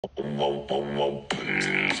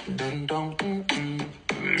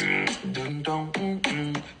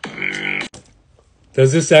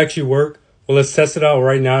Does this actually work? Well, let's test it out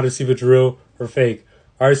right now to see if it's real or fake.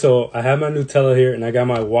 All right, so I have my Nutella here and I got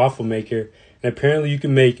my waffle maker. And apparently you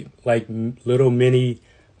can make like little miniature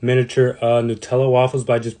Nutella waffles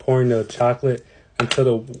by just pouring the chocolate into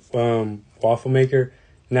the waffle maker.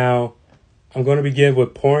 Now, I'm going to begin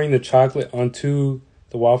with pouring the chocolate onto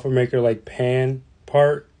the waffle maker like pan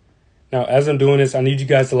part. Now, as I'm doing this, I need you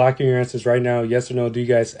guys to lock in your answers right now. Yes or no, do you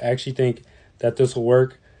guys actually think that this will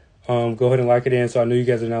work? Go ahead and lock it in so I know you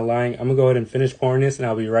guys are not lying. I'm going to go ahead and finish pouring this, and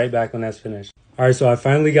I'll be right back when that's finished. All right, so I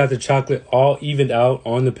finally got the chocolate all evened out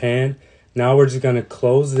on the pan. Now we're just going to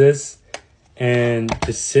close this and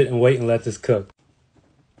just sit and wait and let this cook.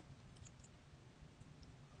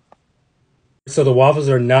 So the waffles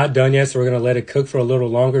are not done yet, so we're going to let it cook for a little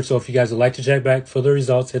longer. So if you guys would like to check back for the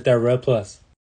results, hit that red plus.